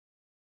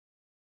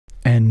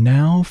And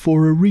now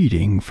for a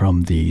reading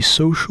from the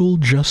Social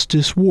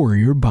Justice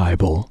Warrior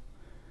Bible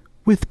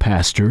with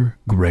Pastor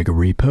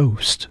Gregory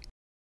Post.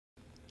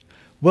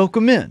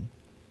 Welcome in.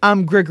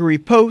 I'm Gregory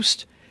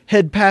Post,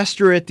 head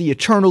pastor at the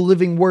Eternal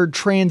Living Word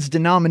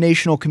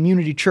Trans-Denominational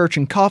Community Church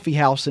and Coffee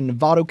House in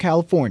Novato,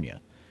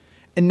 California.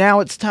 And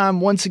now it's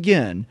time once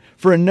again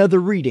for another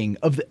reading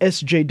of the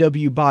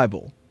SJW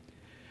Bible.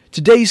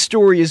 Today's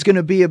story is going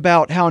to be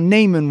about how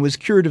Naaman was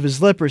cured of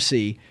his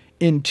leprosy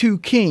in 2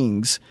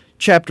 Kings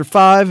chapter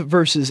 5,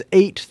 verses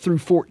 8 through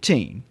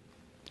 14.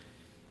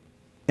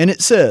 And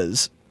it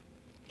says,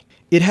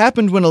 "It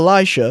happened when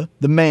Elisha,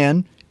 the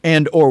man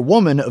and or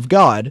woman of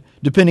God,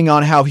 depending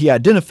on how he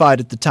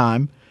identified at the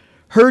time,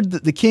 heard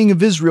that the king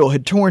of Israel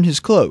had torn his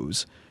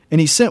clothes,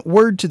 and he sent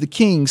word to the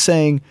king,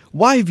 saying,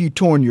 'Why have you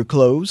torn your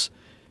clothes?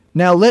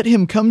 Now let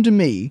him come to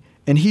me,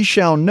 and he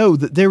shall know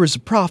that there is a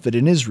prophet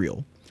in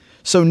Israel.'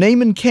 So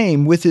Naaman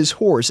came with his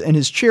horse and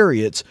his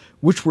chariots,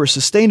 which were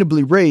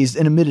sustainably raised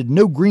and emitted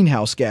no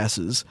greenhouse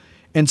gases,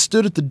 and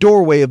stood at the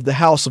doorway of the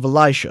house of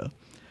Elisha.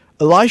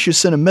 Elisha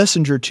sent a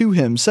messenger to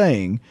him,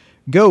 saying,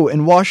 'Go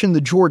and wash in the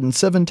Jordan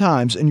 7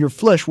 times, and your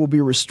flesh will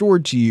be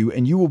restored to you,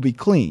 and you will be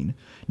clean.'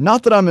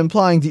 Not that I'm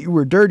implying that you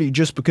were dirty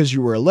just because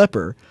you were a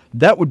leper.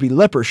 That would be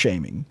leper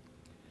shaming.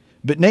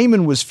 But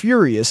Naaman was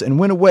furious and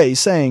went away,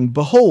 saying,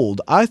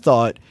 'Behold, I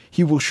thought,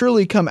 he will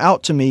surely come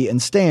out to me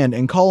and stand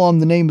and call on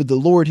the name of the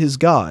Lord his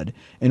God,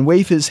 and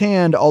wave his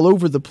hand all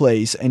over the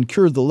place and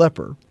cure the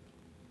leper.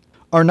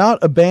 Are not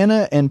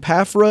Abana and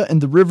Paphra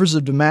and the rivers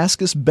of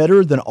Damascus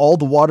better than all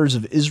the waters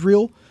of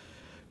Israel?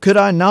 Could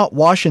I not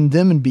wash in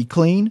them and be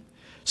clean?'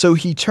 So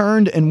he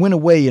turned and went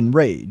away in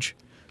rage.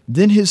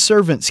 Then his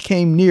servants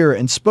came near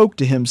and spoke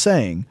to him,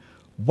 saying,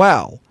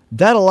 'Wow,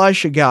 that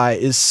Elisha guy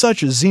is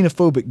such a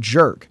xenophobic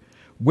jerk.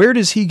 Where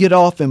does he get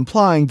off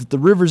implying that the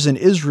rivers in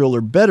Israel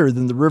are better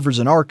than the rivers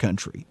in our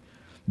country?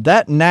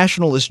 That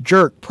nationalist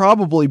jerk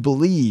probably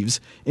believes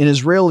in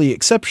Israeli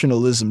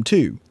exceptionalism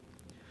too.'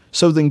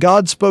 So then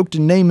God spoke to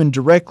Naaman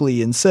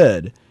directly and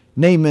said,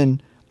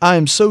 'Naaman, I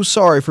am so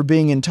sorry for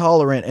being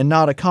intolerant and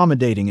not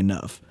accommodating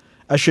enough.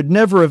 I should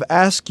never have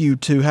asked you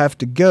to have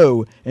to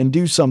go and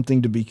do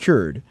something to be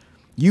cured.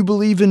 You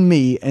believe in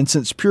me, and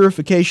since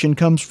purification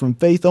comes from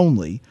faith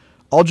only,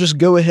 I'll just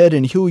go ahead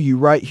and heal you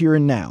right here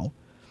and now.'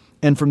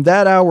 And from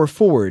that hour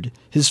forward,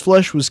 his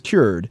flesh was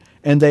cured,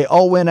 and they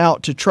all went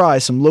out to try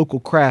some local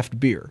craft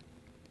beer."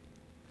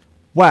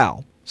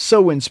 Wow,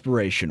 so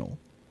inspirational.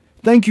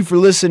 Thank you for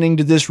listening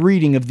to this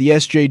reading of the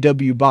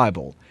SJW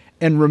Bible.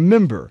 And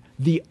remember,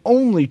 the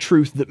only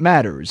truth that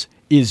matters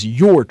is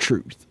your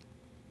truth.